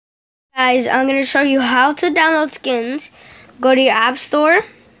Guys, I'm going to show you how to download skins. Go to your app store.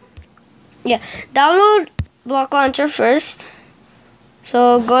 Yeah, download Block Launcher first.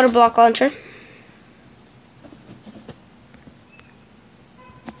 So go to Block Launcher.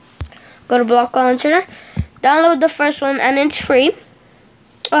 Go to Block Launcher. Download the first one and it's free.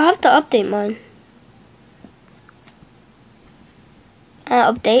 I'll have to update mine.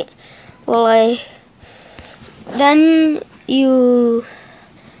 Update. Then you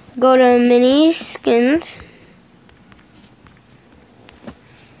go to mini skins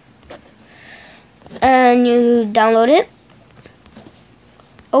and you download it,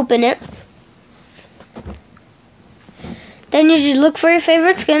 open it, then you just look for your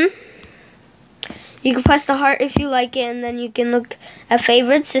favorite skin. You can press the heart if you like it, and then you can look at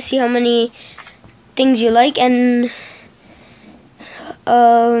favorites to see how many things you like. And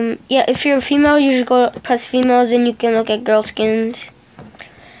yeah, if you're a female, you just go press females and you can look at girl skins.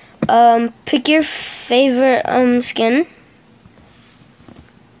 Pick your favorite skin.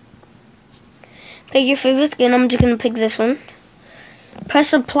 Pick your favorite skin. I'm just gonna pick this one.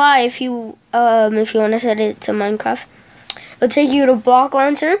 Press apply if you want to set it to Minecraft. It'll take you to Block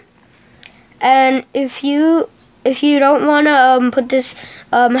Launcher. And if you don't want to put this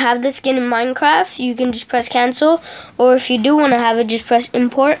have this skin in Minecraft, you can just press cancel. Or if you do want to have it, just press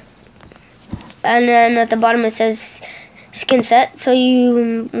import. And then at the bottom it says skin set. So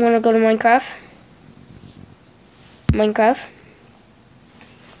you want to go to Minecraft.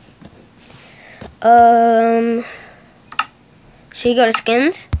 So you go to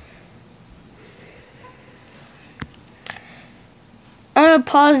skins. I'm going to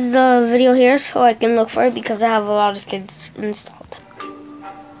pause the video here so I can look for it because I have a lot of skins installed.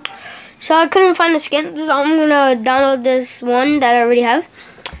 So I couldn't find the skin, so I'm going to download this one that I already have.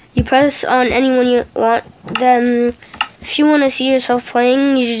 You press on any one you want. Then if you want to see yourself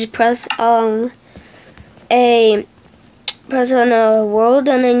playing, you just press on a world,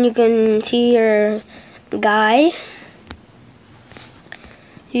 and then you can see your guy,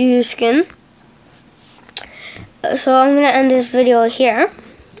 your skin. So I'm going to end this video here,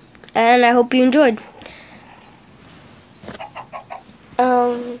 and I hope you enjoyed.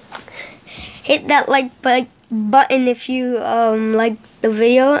 Hit that like button if you liked the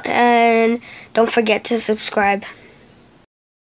video, and don't forget to subscribe.